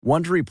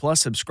Wondery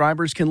Plus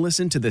subscribers can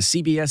listen to the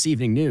CBS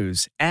Evening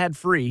News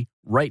ad-free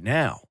right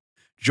now.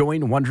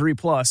 Join Wondery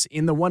Plus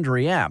in the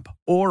Wondery app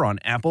or on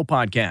Apple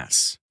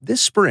Podcasts.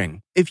 This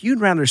spring, if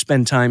you'd rather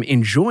spend time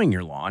enjoying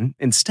your lawn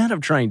instead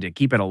of trying to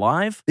keep it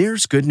alive,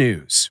 there's good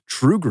news.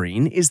 True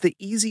Green is the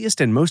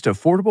easiest and most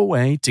affordable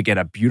way to get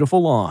a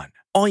beautiful lawn.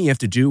 All you have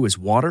to do is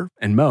water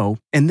and mow,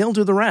 and they'll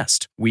do the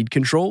rest. Weed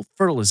control,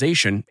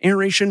 fertilization,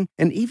 aeration,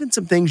 and even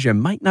some things you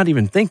might not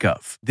even think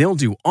of. They'll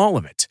do all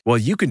of it, while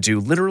you can do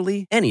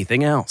literally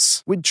anything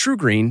else. With True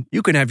Green,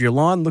 you can have your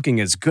lawn looking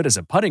as good as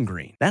a putting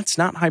green. That's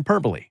not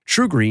hyperbole.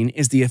 True Green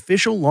is the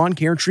official lawn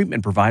care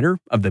treatment provider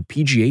of the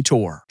PGA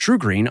Tour. True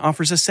Green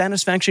offers a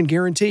satisfaction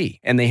guarantee,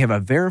 and they have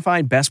a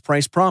verified best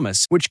price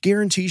promise, which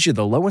guarantees you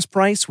the lowest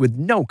price with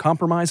no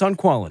compromise on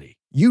quality.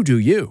 You do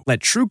you. Let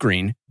True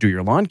Green do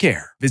your lawn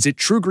care. Visit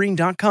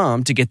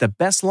TrueGreen.com to get the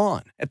best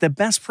lawn at the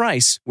best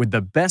price with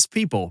the best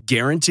people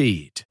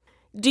guaranteed.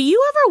 Do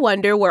you ever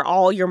wonder where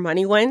all your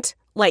money went?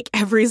 Like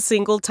every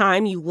single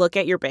time you look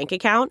at your bank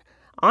account?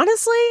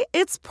 Honestly,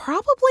 it's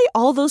probably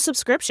all those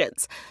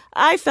subscriptions.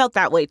 I felt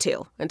that way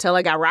too, until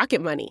I got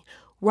Rocket Money.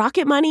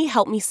 Rocket Money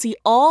helped me see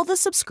all the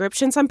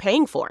subscriptions I'm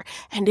paying for,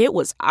 and it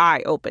was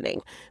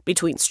eye-opening.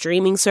 Between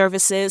streaming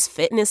services,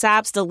 fitness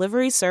apps,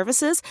 delivery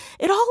services,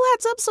 it all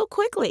adds up so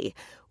quickly.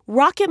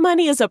 Rocket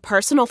Money is a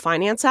personal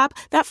finance app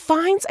that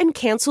finds and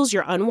cancels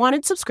your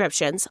unwanted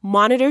subscriptions,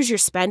 monitors your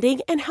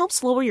spending, and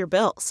helps lower your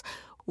bills.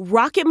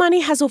 Rocket Money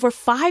has over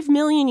 5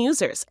 million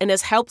users and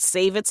has helped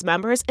save its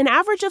members an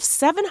average of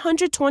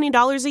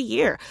 $720 a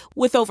year,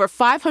 with over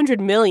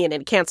 500 million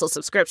in canceled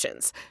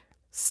subscriptions.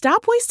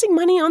 Stop wasting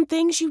money on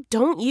things you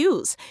don't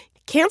use.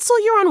 Cancel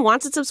your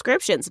unwanted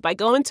subscriptions by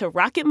going to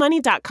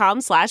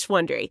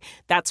rocketmoney.com/Wondery.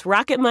 That's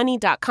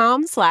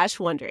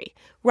rocketmoney.com/Wondery.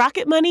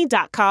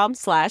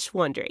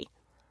 rocketmoney.com/Wondery.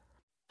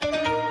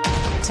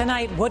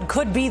 Tonight, what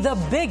could be the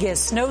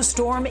biggest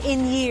snowstorm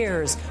in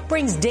years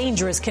brings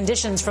dangerous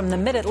conditions from the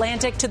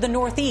mid-Atlantic to the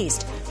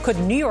Northeast. Could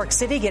New York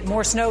City get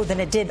more snow than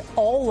it did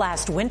all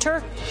last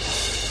winter?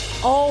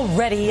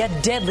 Already a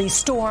deadly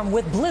storm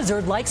with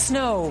blizzard-like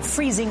snow,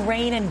 freezing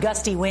rain and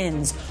gusty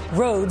winds.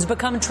 Roads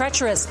become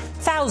treacherous.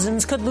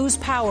 Thousands could lose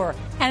power.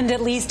 And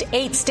at least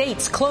 8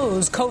 states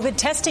close COVID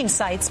testing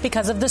sites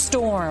because of the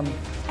storm.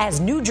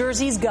 As New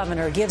Jersey's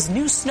governor gives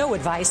new snow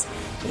advice,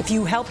 if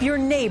you help your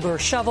neighbor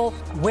shovel,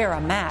 wear a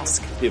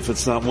mask. If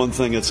it's not one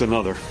thing, it's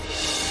another.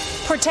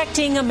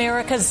 Protecting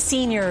America's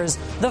seniors.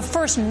 The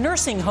first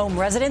nursing home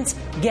residents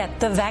get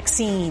the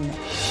vaccine.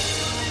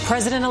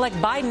 President-elect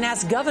Biden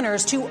asked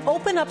governors to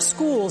open up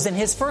schools in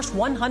his first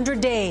 100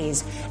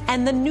 days.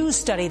 And the new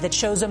study that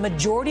shows a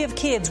majority of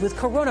kids with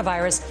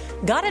coronavirus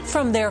got it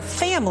from their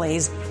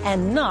families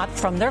and not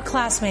from their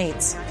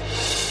classmates.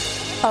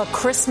 A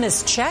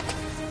Christmas check?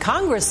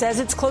 Congress says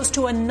it's close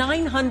to a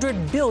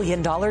 $900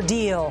 billion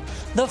deal.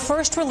 The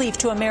first relief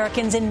to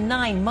Americans in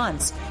 9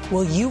 months.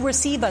 Will you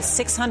receive a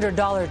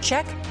 $600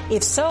 check?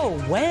 If so,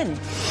 when?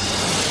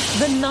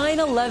 The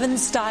 9/11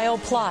 style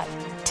plot.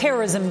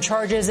 Terrorism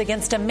charges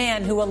against a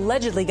man who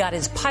allegedly got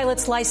his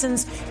pilot's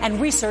license and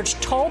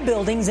researched tall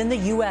buildings in the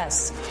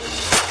U.S.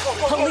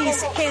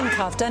 Police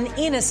handcuffed an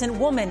innocent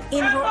woman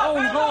in her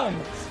own home.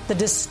 The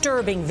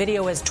disturbing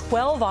video as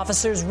 12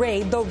 officers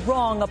raid the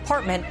wrong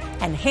apartment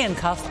and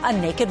handcuff a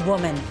naked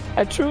woman.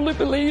 I truly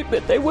believe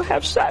that they would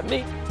have shot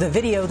me. The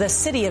video the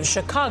city of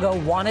Chicago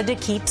wanted to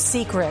keep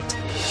secret.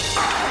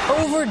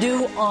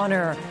 Overdue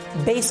honor.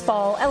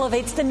 Baseball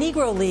elevates the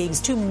Negro Leagues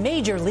to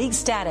Major League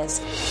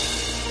status.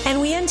 And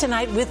we end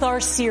tonight with our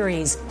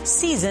series,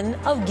 Season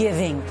of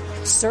Giving,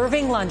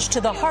 serving lunch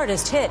to the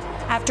hardest hit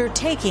after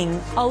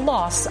taking a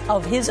loss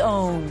of his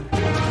own.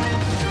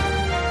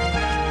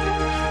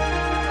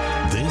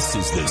 This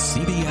is the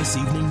CBS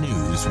Evening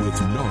News with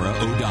Norah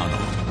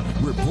O'Donnell,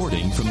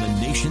 reporting from the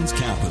nation's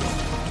capital.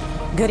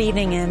 Good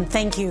evening, and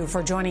thank you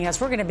for joining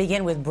us. We're going to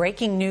begin with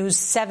breaking news.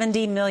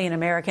 70 million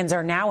Americans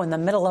are now in the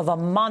middle of a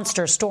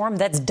monster storm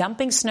that's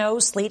dumping snow,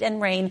 sleet,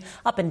 and rain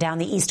up and down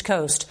the East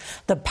Coast.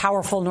 The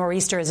powerful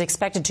nor'easter is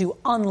expected to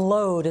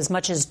unload as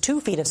much as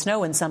 2 feet of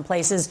snow in some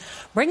places,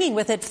 bringing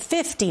with it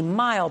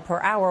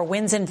 50-mile-per-hour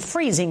winds and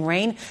freezing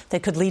rain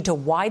that could lead to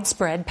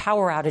widespread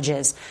power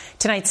outages.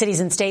 Tonight, cities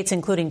and states,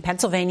 including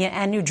Pennsylvania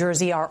and New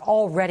Jersey, are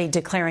already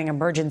declaring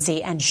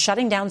emergency and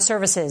shutting down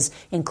services,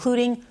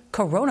 including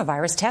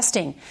coronavirus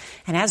testing.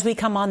 And as we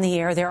come on the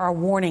air, there are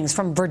warnings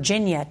from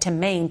Virginia to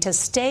Maine to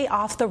stay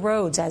off the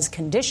roads as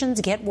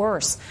conditions get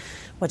worse.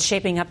 What's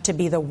shaping up to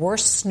be the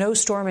worst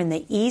snowstorm in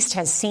the East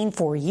has seen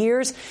for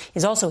years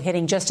is also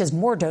hitting just as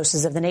more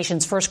doses of the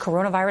nation's first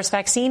coronavirus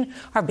vaccine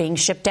are being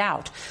shipped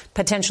out,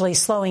 potentially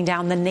slowing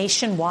down the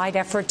nationwide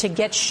effort to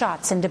get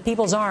shots into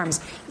people's arms,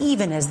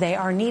 even as they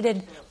are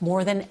needed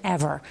more than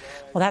ever.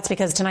 Well, that's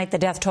because tonight the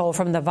death toll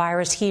from the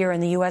virus here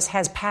in the U.S.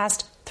 has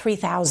passed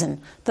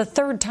 3,000, the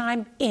third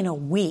time in a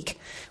week.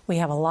 We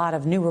have a lot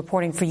of new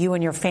reporting for you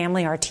and your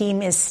family. Our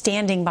team is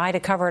standing by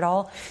to cover it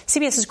all.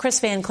 CBS's Chris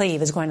Van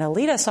Cleve is going to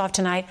lead us off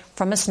tonight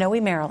from a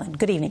snowy Maryland.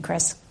 Good evening,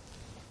 Chris.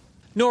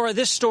 Norah,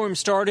 this storm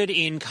started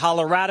in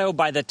Colorado.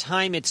 By the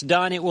time it's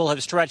done, it will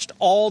have stretched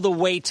all the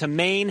way to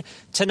Maine.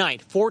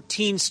 Tonight,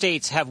 14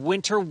 states have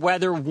winter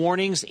weather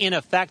warnings in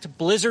effect.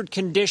 Blizzard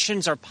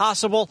conditions are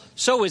possible.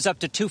 So is up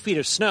to 2 feet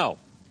of snow.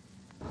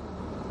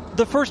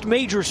 The first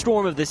major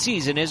storm of the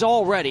season is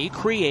already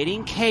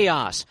creating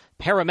chaos.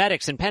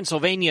 Paramedics in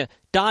Pennsylvania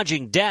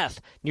dodging death,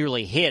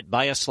 nearly hit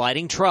by a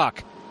sliding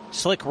truck.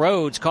 Slick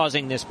roads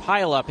causing this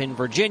pileup in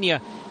Virginia,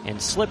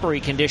 and slippery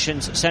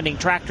conditions sending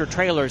tractor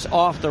trailers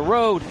off the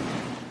road.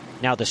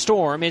 Now the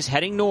storm is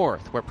heading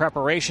north, where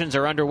preparations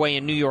are underway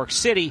in New York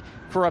City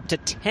for up to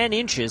 10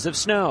 inches of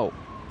snow.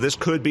 This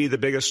could be the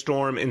biggest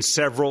storm in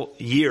several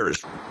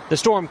years. The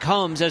storm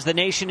comes as the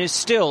nation is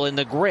still in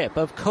the grip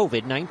of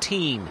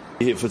COVID-19.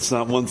 If it's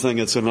not one thing,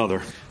 it's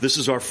another. This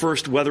is our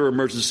first weather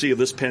emergency of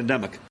this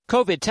pandemic.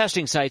 COVID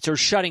testing sites are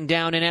shutting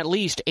down in at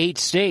least 8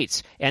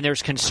 states, and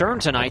there's concern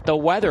tonight the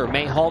weather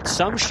may halt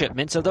some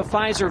shipments of the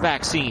Pfizer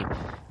vaccine.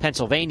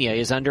 Pennsylvania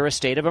is under a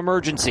state of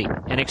emergency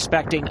and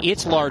expecting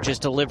its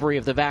largest delivery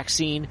of the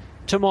vaccine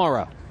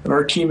tomorrow. And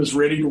our team is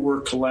ready to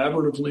work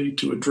collaboratively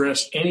to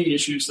address any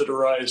issues that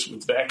arise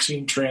with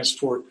vaccine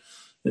transport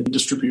and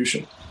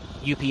distribution.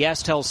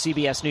 UPS tells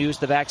CBS News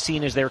the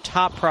vaccine is their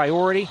top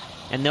priority,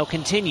 and they'll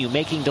continue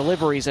making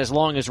deliveries as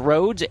long as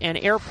roads and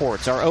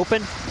airports are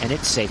open and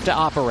it's safe to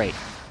operate.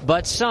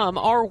 But some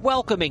are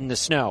welcoming the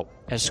snow,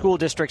 as school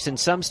districts in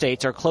some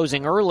states are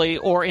closing early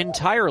or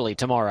entirely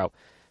tomorrow.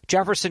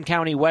 Jefferson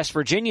County, West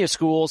Virginia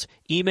schools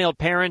emailed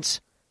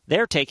parents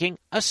they're taking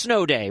a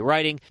snow day,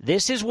 writing,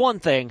 "This is one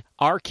thing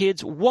our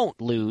kids won't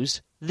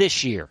lose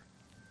this year."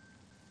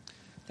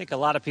 I think a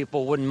lot of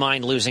people wouldn't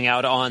mind losing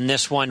out on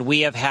this one. We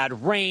have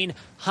had rain,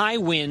 high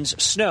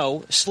winds,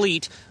 snow,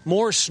 sleet,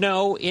 more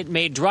snow. It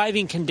made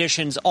driving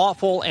conditions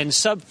awful, and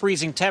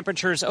sub-freezing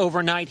temperatures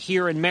overnight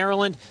here in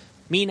Maryland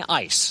mean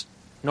ice.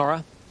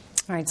 Norah?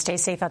 All right, stay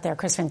safe out there.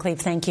 Chris Van Cleef,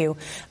 thank you.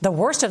 The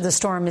worst of the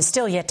storm is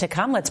still yet to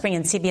come. Let's bring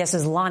in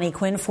CBS's Lonnie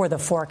Quinn for the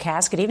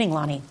forecast. Good evening,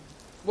 Lonnie.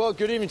 Well,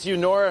 good evening to you,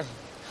 Nora.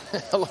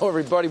 Hello,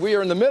 everybody. We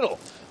are in the middle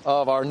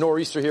of our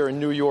nor'easter here in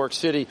New York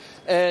City.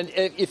 And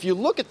if you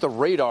look at the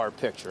radar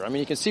picture, I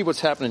mean, you can see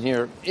what's happening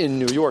here in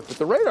New York, but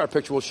the radar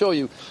picture will show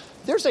you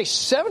there's a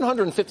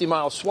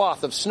 750-mile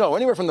swath of snow,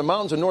 anywhere from the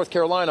mountains of North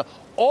Carolina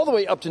all the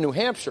way up to New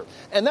Hampshire.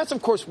 And that's,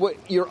 of course, what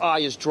your eye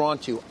is drawn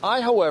to.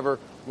 I, however,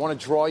 want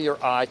to draw your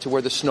eye to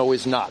where the snow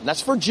is not, and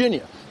that's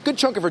Virginia. A good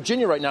chunk of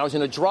Virginia right now is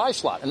in a dry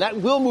slot, and that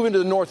will move into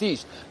the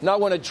northeast. Now,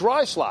 when a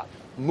dry slot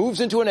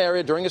moves into an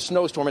area during a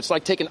snowstorm, it's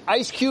like taking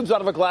ice cubes out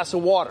of a glass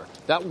of water.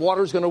 That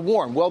water is going to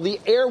warm. Well, the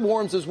air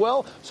warms as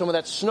well. Some of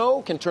that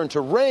snow can turn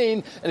to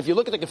rain. And if you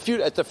look at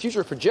the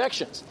future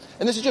projections,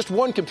 and this is just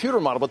one computer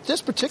model, but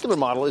this particular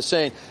model is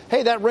saying,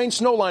 hey, that rain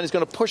snow line is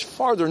going to push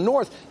farther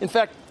north. In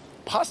fact,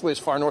 possibly as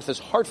far north as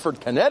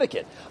Hartford,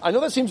 Connecticut. I know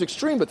that seems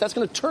extreme, but that's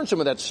going to turn some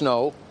of that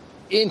snow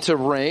into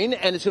rain,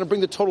 and it's going to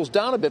bring the totals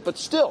down a bit. But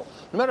still,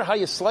 no matter how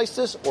you slice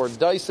this or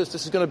dice this,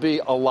 this is going to be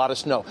a lot of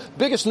snow.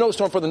 Biggest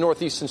snowstorm for the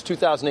Northeast since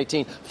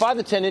 2018, 5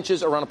 to 10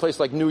 inches around a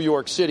place like New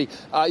York City.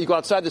 You go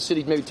outside the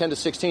city, maybe 10 to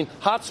 16.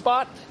 Hot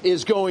spot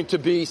is going to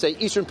be, say,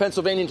 eastern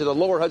Pennsylvania into the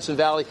lower Hudson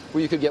Valley,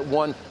 where you could get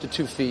 1 to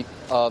 2 feet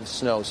of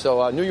snow.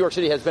 So New York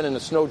City has been in a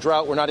snow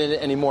drought. We're not in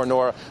it anymore,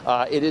 Nora.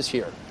 It is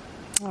here.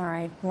 All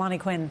right. Lonnie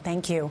Quinn,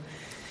 thank you.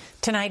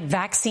 Tonight,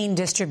 vaccine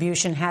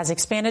distribution has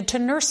expanded to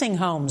nursing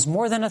homes.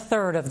 More than a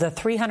third of the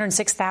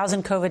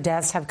 306,000 COVID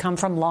deaths have come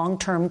from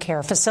long-term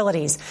care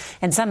facilities.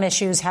 And some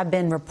issues have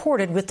been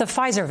reported with the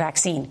Pfizer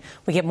vaccine.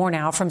 We get more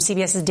now from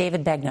CBS's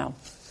David Begnaud.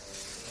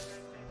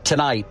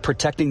 Tonight,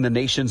 protecting the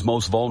nation's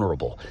most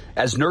vulnerable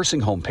as nursing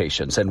home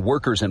patients and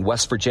workers in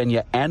West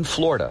Virginia and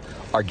Florida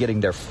are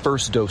getting their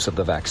first dose of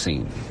the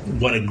vaccine.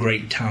 What a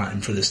great time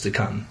for this to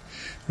come.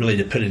 Really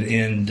to put an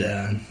end,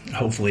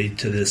 hopefully,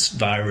 to this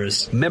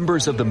virus.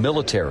 Members of the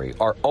military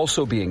are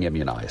also being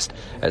immunized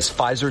as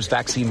Pfizer's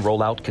vaccine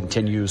rollout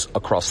continues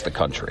across the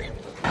country.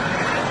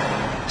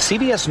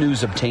 CBS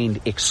News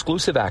obtained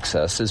exclusive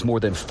access as more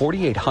than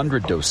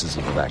 4,800 doses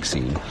of the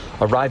vaccine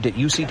arrived at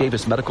UC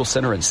Davis Medical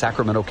Center in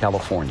Sacramento,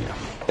 California.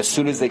 As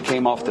soon as they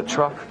came off the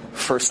truck,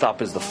 first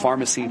stop is the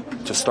pharmacy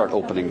to start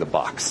opening the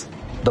box.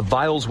 The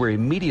vials were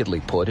immediately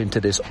put into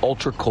this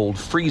ultra-cold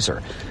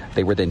freezer.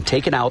 They were then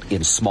taken out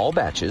in small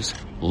batches,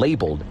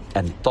 labeled,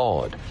 and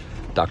thawed.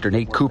 Dr.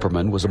 Nate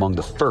Cooperman was among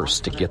the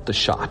first to get the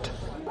shot.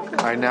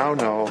 I now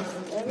know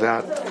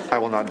that I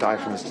will not die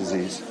from this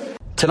disease.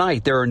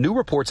 Tonight, there are new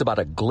reports about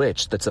a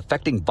glitch that's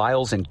affecting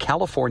vials in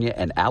California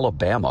and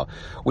Alabama,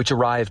 which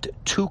arrived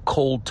too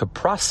cold to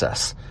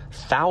process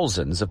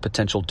thousands of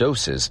potential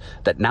doses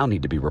that now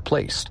need to be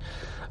replaced.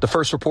 The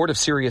first report of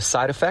serious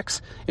side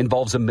effects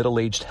involves a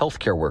middle-aged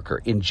healthcare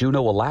worker in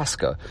Juneau,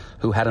 Alaska,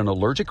 who had an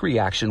allergic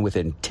reaction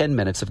within 10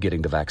 minutes of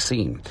getting the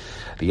vaccine.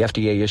 The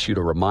FDA issued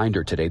a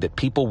reminder today that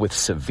people with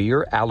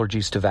severe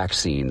allergies to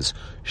vaccines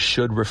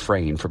should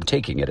refrain from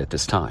taking it at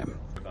this time.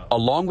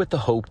 Along with the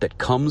hope that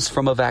comes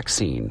from a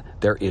vaccine,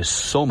 there is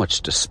so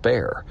much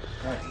despair.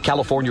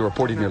 California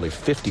reported nearly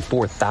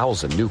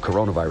 54,000 new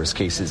coronavirus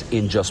cases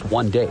in just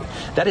one day.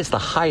 That is the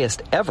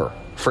highest ever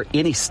for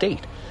any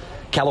state.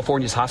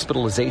 California's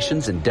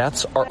hospitalizations and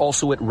deaths are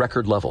also at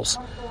record levels.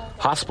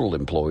 Hospital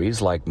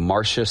employees like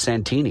Marcia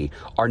Santini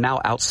are now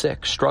out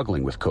sick,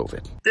 struggling with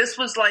COVID. This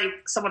was like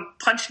someone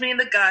punched me in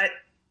the gut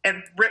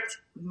and ripped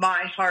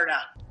my heart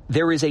out.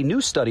 There is a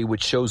new study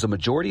which shows a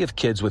majority of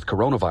kids with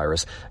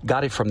coronavirus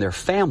got it from their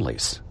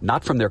families,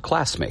 not from their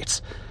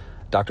classmates.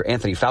 Dr.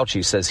 Anthony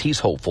Fauci says he's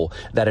hopeful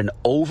that an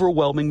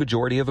overwhelming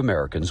majority of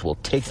Americans will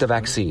take the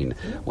vaccine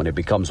when it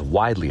becomes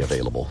widely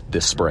available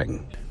this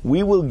spring.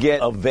 We will get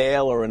a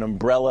veil or an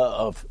umbrella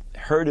of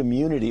herd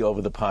immunity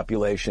over the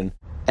population.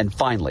 And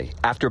finally,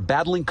 after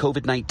battling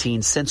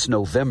COVID-19 since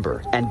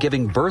November and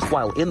giving birth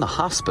while in the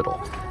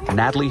hospital,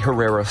 Natalie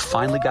Herrera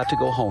finally got to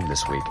go home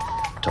this week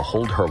to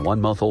hold her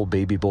 1-month-old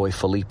baby boy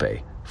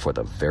Felipe for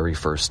the very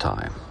first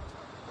time.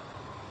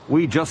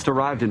 We just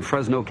arrived in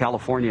Fresno,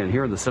 California, and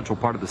here in the central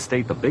part of the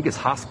state, the biggest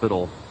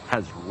hospital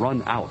has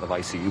run out of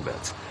ICU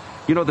beds.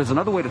 You know, there's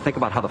another way to think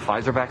about how the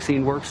Pfizer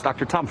vaccine works.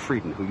 Dr. Tom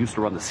Frieden, who used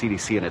to run the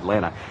CDC in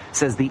Atlanta,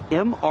 says the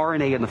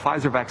mRNA in the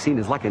Pfizer vaccine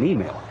is like an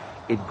email.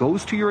 It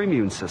goes to your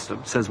immune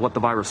system, says what the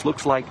virus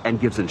looks like, and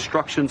gives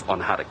instructions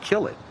on how to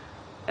kill it.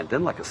 And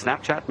then, like a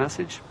Snapchat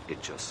message,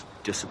 it just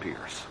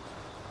disappears.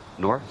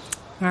 Norah?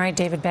 All right,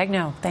 David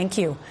Begnaud, thank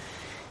you.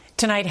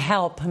 Tonight,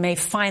 help may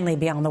finally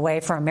be on the way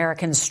for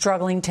Americans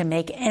struggling to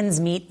make ends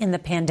meet in the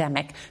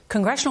pandemic.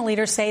 Congressional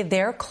leaders say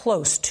they're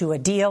close to a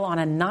deal on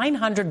a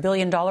 $900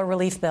 billion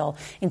relief bill,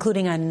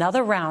 including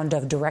another round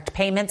of direct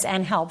payments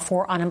and help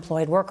for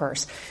unemployed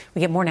workers. We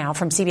get more now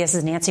from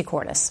CBS's Nancy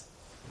Cordes.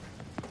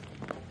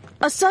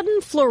 A sudden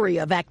flurry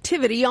of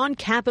activity on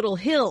Capitol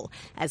Hill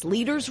as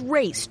leaders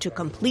race to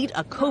complete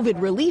a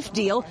COVID relief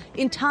deal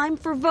in time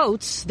for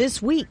votes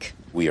this week.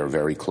 We are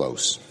very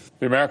close.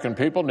 The American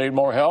people need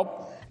more help.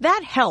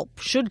 That help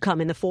should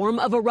come in the form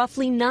of a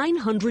roughly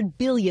 $900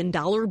 billion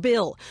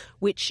bill,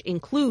 which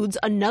includes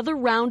another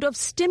round of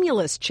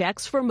stimulus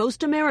checks for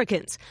most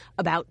Americans,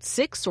 about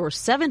 $600 or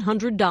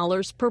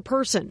 $700 per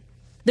person.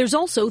 There's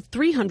also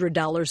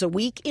 $300 a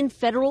week in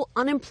federal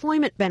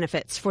unemployment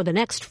benefits for the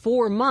next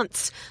 4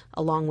 months,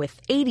 along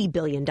with $80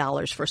 billion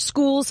for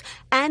schools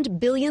and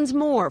billions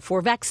more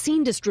for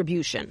vaccine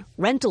distribution,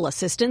 rental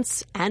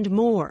assistance, and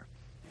more.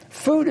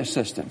 Food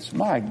assistance,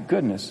 my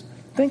goodness.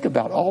 Think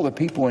about all the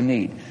people in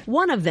need.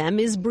 One of them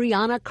is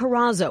Brianna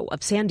Carrazzo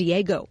of San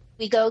Diego.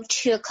 We go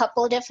to a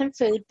couple of different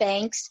food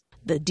banks.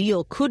 The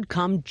deal could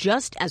come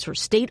just as her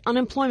state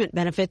unemployment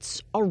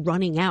benefits are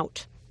running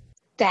out.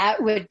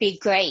 That would be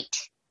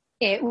great.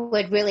 It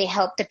would really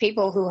help the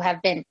people who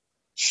have been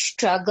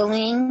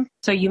struggling.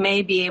 So you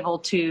may be able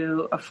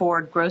to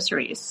afford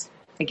groceries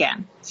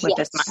again with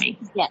this money.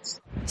 Yes.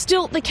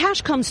 Still, the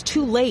cash comes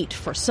too late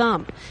for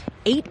some.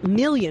 8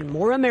 million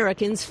more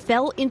Americans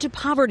fell into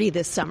poverty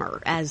this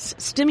summer as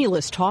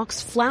stimulus talks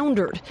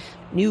floundered.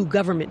 New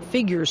government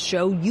figures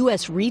show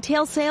U.S.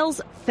 retail sales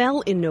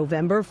fell in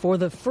November for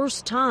the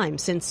first time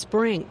since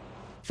spring.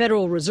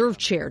 Federal Reserve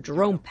Chair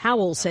Jerome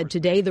Powell said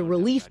today the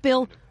relief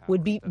bill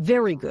would be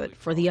very good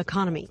for the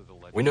economy.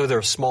 We know there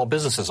are small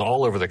businesses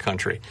all over the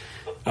country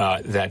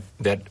that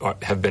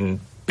have been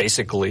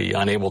basically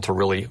unable to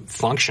really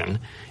function,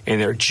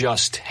 and they're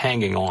just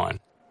hanging on.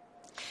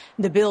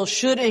 The bill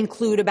should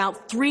include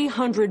about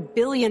 $300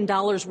 billion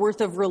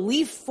worth of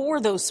relief for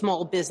those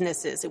small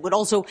businesses. It would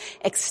also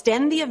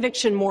extend the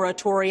eviction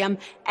moratorium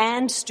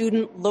and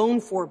student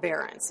loan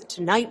forbearance.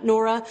 Tonight,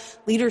 Norah,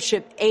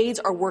 leadership aides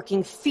are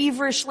working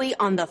feverishly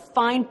on the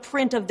fine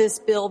print of this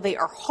bill. They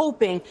are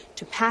hoping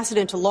to pass it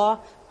into law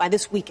by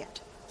this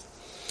weekend.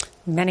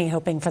 Many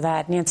hoping for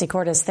that. Nancy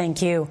Cordes,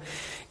 thank you.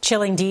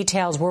 Chilling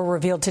details were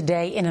revealed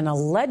today in an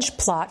alleged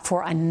plot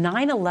for a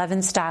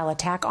 9/11-style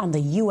attack on the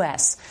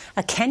U.S.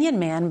 A Kenyan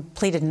man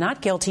pleaded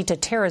not guilty to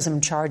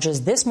terrorism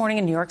charges this morning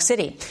in New York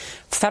City.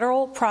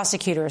 Federal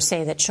prosecutors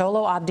say that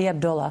Cholo Abdi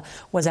Abdullah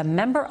was a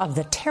member of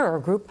the terror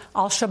group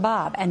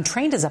Al-Shabaab and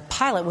trained as a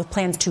pilot with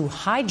plans to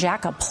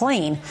hijack a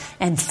plane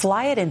and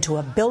fly it into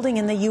a building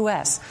in the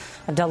U.S.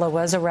 Abdullah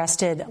was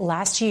arrested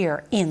last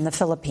year in the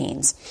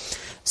Philippines.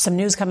 Some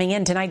news coming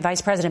in tonight.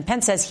 Vice President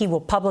Pence says he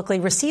will publicly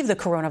receive the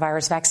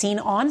coronavirus vaccine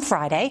on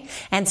Friday.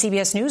 And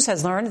CBS News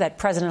has learned that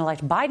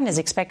President-elect Biden is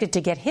expected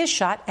to get his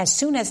shot as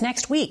soon as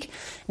next week.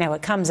 Now,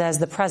 it comes as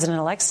the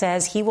president-elect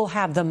says he will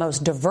have the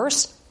most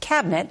diverse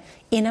cabinet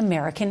in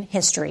American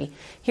history.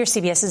 Here's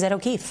CBS's Ed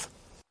O'Keefe.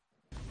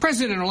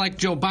 President-elect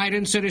Joe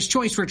Biden said his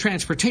choice for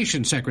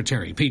Transportation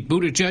Secretary Pete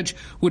Buttigieg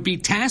would be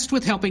tasked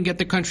with helping get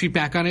the country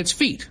back on its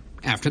feet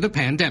after the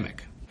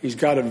pandemic. He's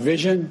got a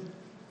vision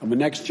of a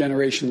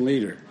next-generation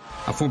leader.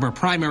 A former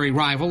primary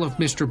rival of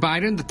Mr.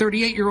 Biden, the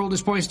 38-year-old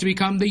is poised to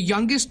become the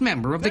youngest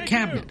member of the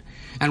cabinet.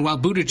 And while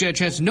Buttigieg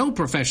has no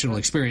professional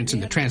experience in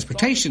the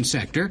transportation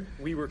sector,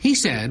 he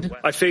said,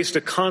 I faced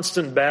a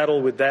constant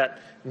battle with that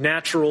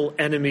natural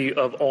enemy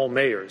of all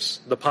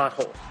mayors, the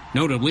pothole.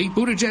 Notably,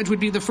 Buttigieg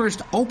would be the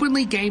first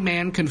openly gay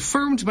man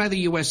confirmed by the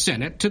U.S.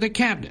 Senate to the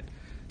cabinet.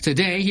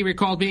 Today, he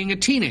recalled being a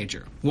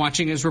teenager,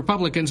 watching as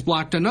Republicans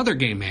blocked another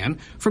gay man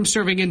from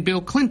serving in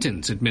Bill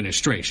Clinton's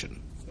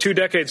administration. 2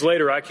 decades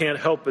later, I can't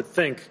help but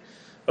think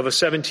of a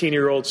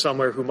 17-year-old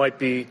somewhere who might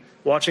be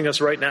watching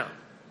us right now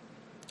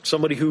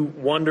somebody who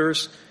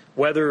wonders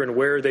whether and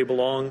where they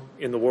belong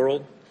in the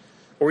world,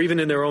 or even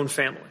in their own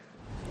family.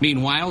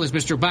 Meanwhile, as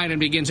Mr. Biden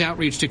begins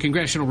outreach to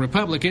congressional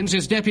Republicans,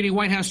 his Deputy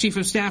White House Chief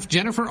of Staff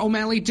Jennifer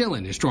O'Malley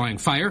Dillon is drawing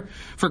fire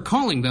for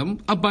calling them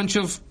a bunch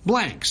of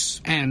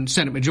blanks, and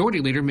Senate Majority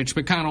Leader Mitch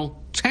McConnell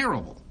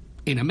terrible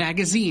in a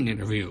magazine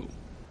interview.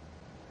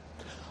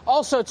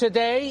 Also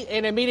today,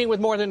 in a meeting with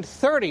more than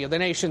 30 of the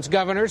nation's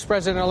governors,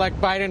 President-elect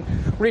Biden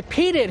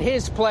repeated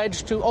his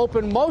pledge to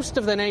open most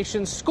of the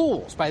nation's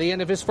schools by the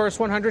end of his first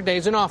 100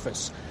 days in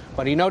office.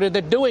 But he noted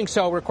that doing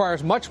so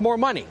requires much more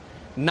money,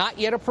 not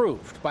yet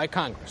approved by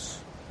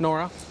Congress.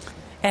 Norah?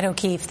 Ed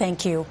O'Keefe,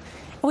 thank you.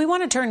 We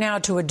want to turn now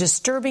to a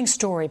disturbing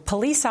story.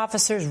 Police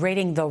officers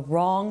raiding the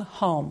wrong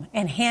home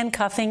and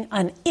handcuffing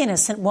an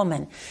innocent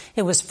woman.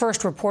 It was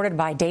first reported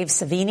by Dave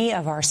Savini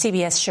of our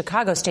CBS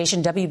Chicago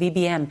station,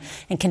 WBBM,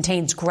 and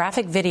contains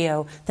graphic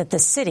video that the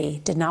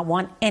city did not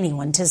want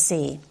anyone to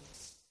see.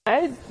 I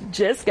had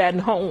just gotten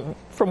home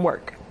from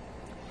work,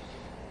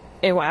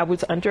 and while I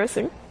was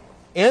undressing,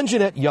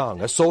 Anjanette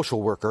Young, a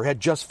social worker, had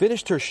just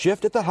finished her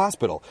shift at the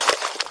hospital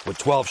when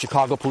 12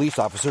 Chicago police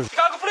officers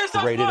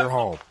raided her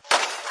home.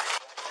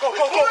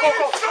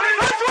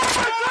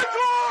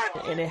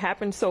 And it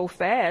happened so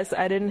fast,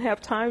 I didn't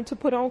have time to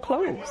put on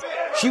clothes.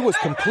 She was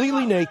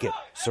completely naked,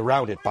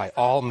 surrounded by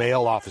all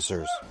male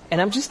officers. And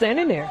I'm just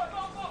standing there.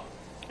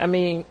 I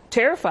mean,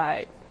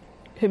 terrified,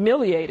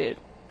 humiliated.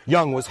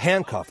 Young was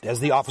handcuffed as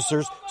the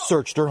officers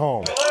searched her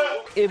home.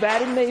 If I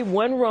had made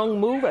one wrong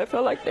move, I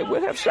felt like they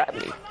would have shot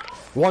me.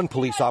 One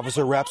police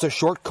officer wraps a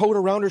short coat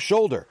around her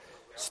shoulder,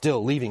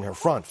 still leaving her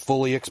front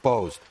fully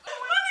exposed.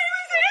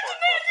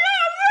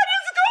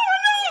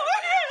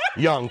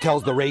 Young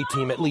tells the raid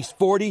team at least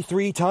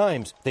 43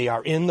 times they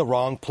are in the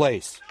wrong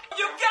place.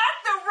 You got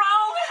the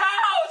wrong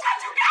house!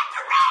 You got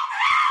the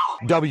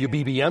wrong house!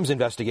 WBBM's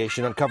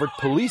investigation uncovered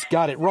police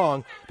got it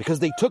wrong because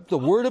they took the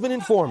word of an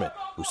informant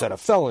who said a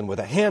felon with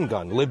a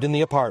handgun lived in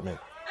the apartment.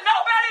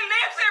 Nobody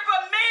lives here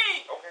but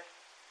me! Okay.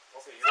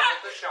 You don't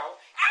have to shout.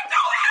 I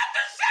don't have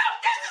to shout!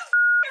 This is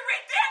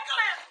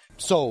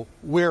ridiculous! So,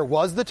 where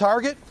was the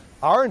target?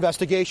 Our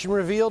investigation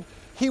revealed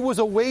he was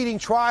awaiting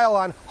trial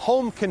on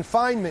home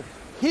confinement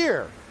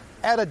here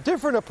at a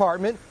different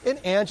apartment in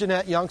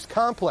Anjanette Young's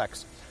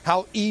complex.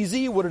 How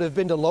easy would it have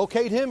been to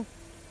locate him?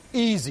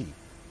 Easy.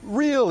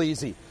 Real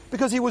easy.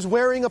 Because he was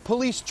wearing a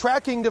police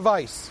tracking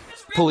device.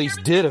 Police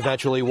did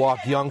eventually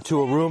walk Young to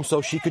a room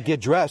so she could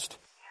get dressed.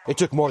 It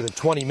took more than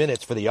 20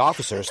 minutes for the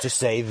officers to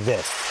say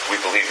this. We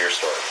believe your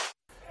story.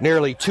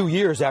 Nearly 2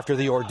 years after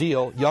the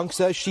ordeal, Young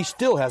says she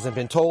still hasn't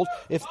been told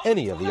if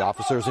any of the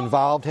officers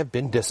involved have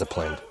been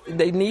disciplined.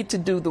 They need to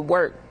do the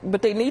work,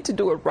 but they need to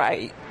do it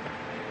right.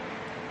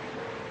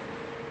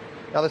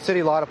 Now, the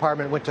city law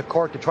department went to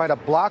court to try to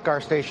block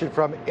our station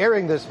from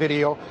airing this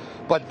video,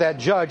 but that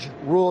judge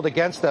ruled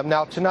against them.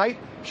 Now, tonight,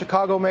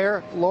 Chicago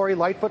Mayor Lori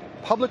Lightfoot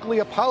publicly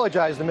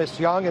apologized to Ms.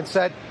 Young and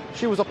said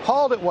she was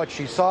appalled at what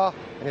she saw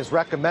and is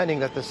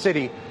recommending that the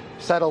city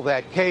settle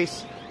that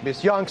case.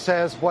 Ms. Young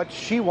says what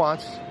she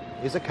wants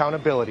is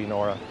accountability,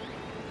 Norah.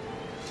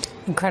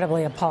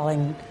 Incredibly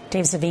appalling.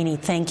 Dave Savini,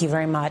 thank you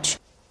very much.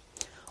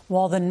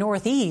 While the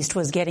Northeast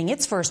was getting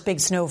its first big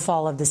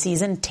snowfall of the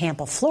season,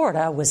 Tampa,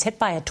 Florida was hit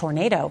by a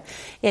tornado.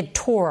 It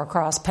tore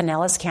across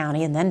Pinellas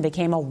County and then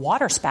became a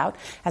waterspout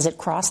as it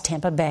crossed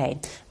Tampa Bay.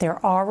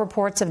 There are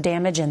reports of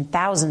damage and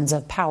thousands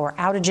of power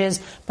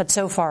outages, but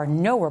so far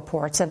no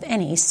reports of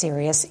any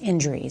serious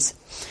injuries.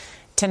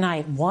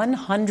 Tonight,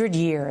 100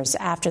 years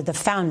after the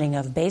founding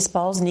of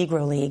baseball's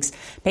Negro Leagues,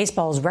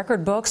 baseball's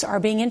record books are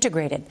being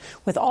integrated,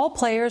 with all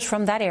players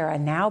from that era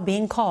now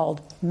being called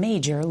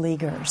major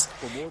leaguers.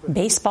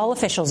 Baseball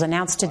officials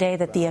announced today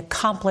that the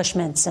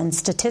accomplishments and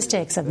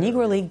statistics of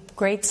Negro League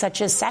greats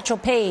such as Satchel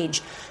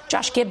Paige,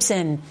 Josh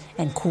Gibson,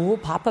 and Cool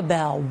Papa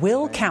Bell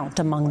will count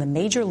among the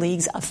Major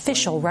League's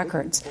official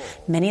records.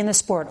 Many in the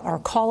sport are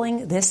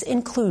calling this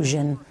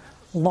inclusion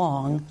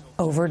long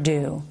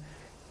overdue.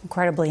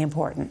 Incredibly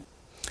important.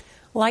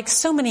 Like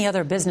so many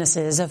other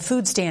businesses, a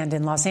food stand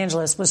in Los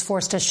Angeles was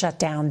forced to shut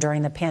down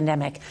during the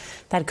pandemic.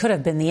 That could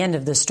have been the end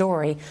of the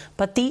story,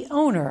 but the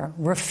owner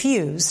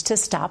refused to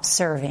stop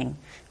serving.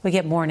 We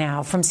get more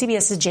now from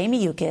CBS's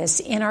Jamie Yukis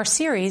in our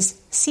series,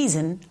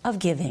 Season of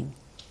Giving.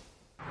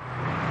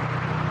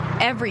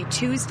 Every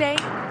Tuesday,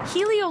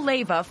 Helio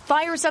Leyva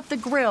fires up the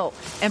grill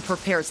and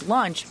prepares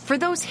lunch for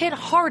those hit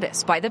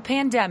hardest by the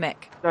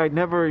pandemic. I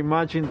never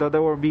imagined that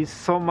there would be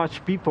so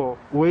much people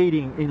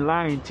waiting in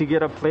line to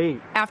get a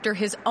plate. After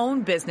his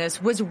own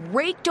business was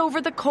raked over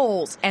the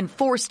coals and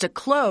forced to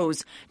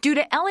close due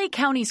to LA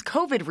County's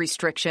COVID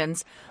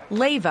restrictions,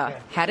 Leyva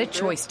had a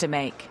choice to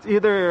make.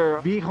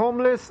 Either be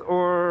homeless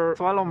or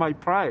swallow my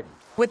pride.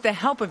 With the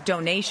help of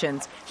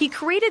donations, he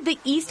created the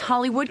East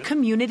Hollywood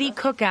Community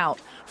Cookout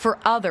for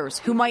others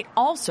who might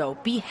also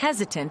be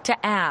hesitant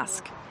to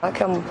ask. I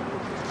come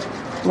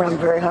when I'm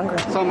very hungry.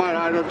 Some are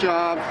out of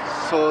job,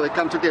 so they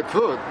come to get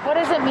food. What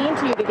does it mean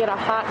to you to get a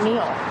hot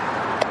meal?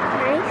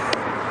 Nice.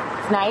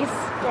 It's nice?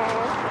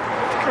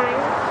 Yeah. It's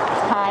kind.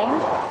 It's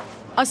kind?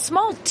 A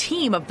small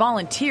team of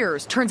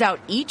volunteers turns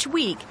out each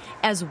week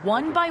as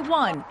one by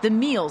one the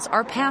meals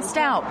are passed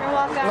out.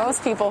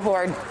 Most people who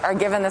are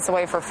giving this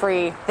away for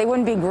free, they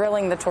wouldn't be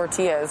grilling the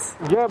tortillas.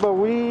 Yeah, but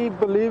we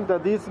believe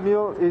that this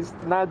meal is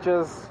not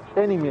just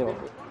any meal.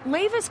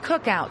 Leiva's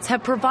cookouts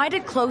have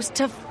provided close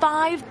to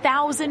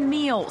 5,000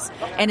 meals.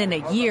 And in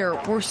a year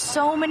where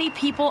so many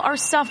people are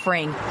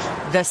suffering,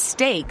 the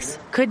stakes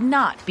could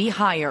not be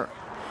higher.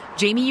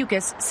 Jamie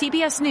Yukas,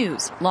 CBS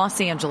News, Los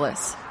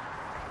Angeles.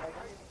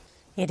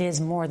 It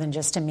is more than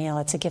just a meal.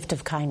 It's a gift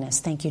of kindness.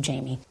 Thank you,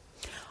 Jamie.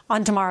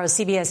 On tomorrow's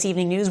CBS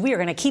Evening News, we are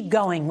going to keep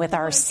going with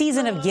our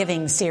Season of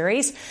Giving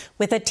series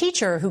with a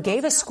teacher who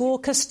gave a school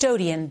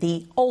custodian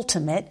the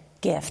ultimate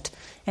gift.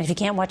 And if you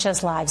can't watch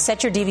us live,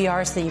 set your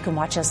DVR so that you can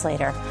watch us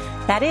later.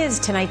 That is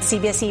tonight's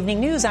CBS Evening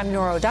News. I'm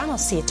Norah O'Donnell.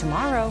 See you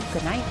tomorrow.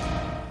 Good night.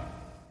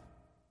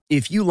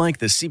 If you like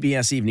the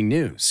CBS Evening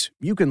News,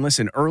 you can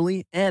listen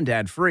early and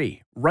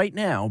ad-free right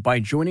now by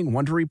joining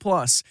Wondery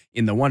Plus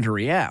in the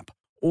Wondery app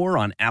or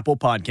on Apple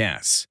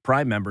Podcasts.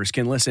 Prime members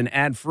can listen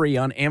ad-free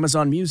on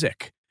Amazon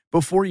Music.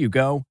 Before you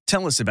go,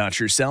 tell us about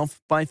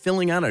yourself by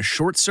filling out a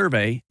short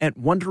survey at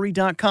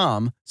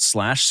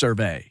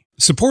Wondery.com/survey.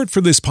 Support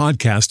for this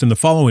podcast and the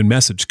following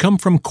message come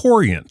from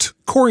Corient.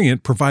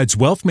 Corient provides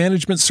wealth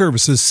management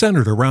services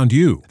centered around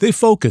you. They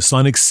focus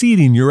on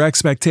exceeding your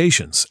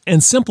expectations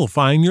and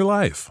simplifying your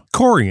life.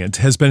 Corient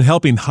has been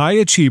helping high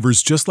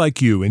achievers just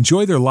like you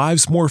enjoy their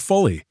lives more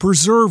fully,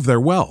 preserve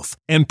their wealth,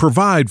 and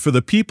provide for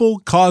the people,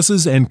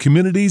 causes, and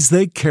communities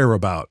they care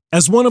about.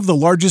 As one of the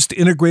largest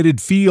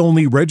integrated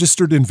fee-only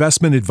registered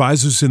investment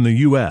advisors in the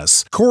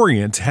U.S.,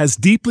 Corient has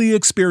deeply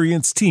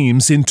experienced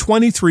teams in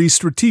 23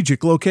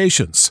 strategic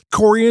locations.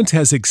 Corient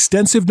has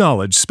extensive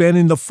knowledge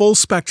spanning the full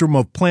spectrum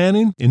of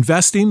planning,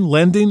 investing,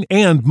 lending,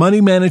 and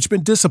money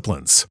management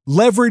disciplines.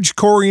 Leverage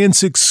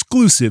Corient's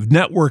exclusive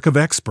network of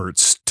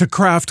experts to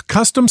craft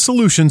custom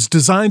solutions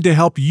designed to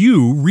help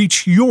you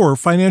reach your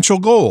financial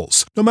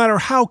goals, no matter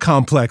how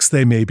complex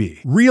they may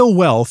be. Real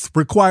wealth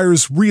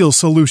requires real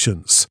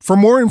solutions. For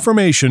more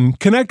information,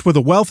 connect with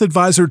a wealth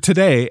advisor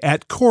today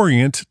at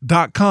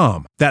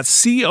Corient.com.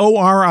 That's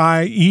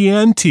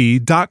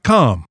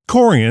Corient.com.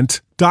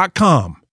 Corient.com.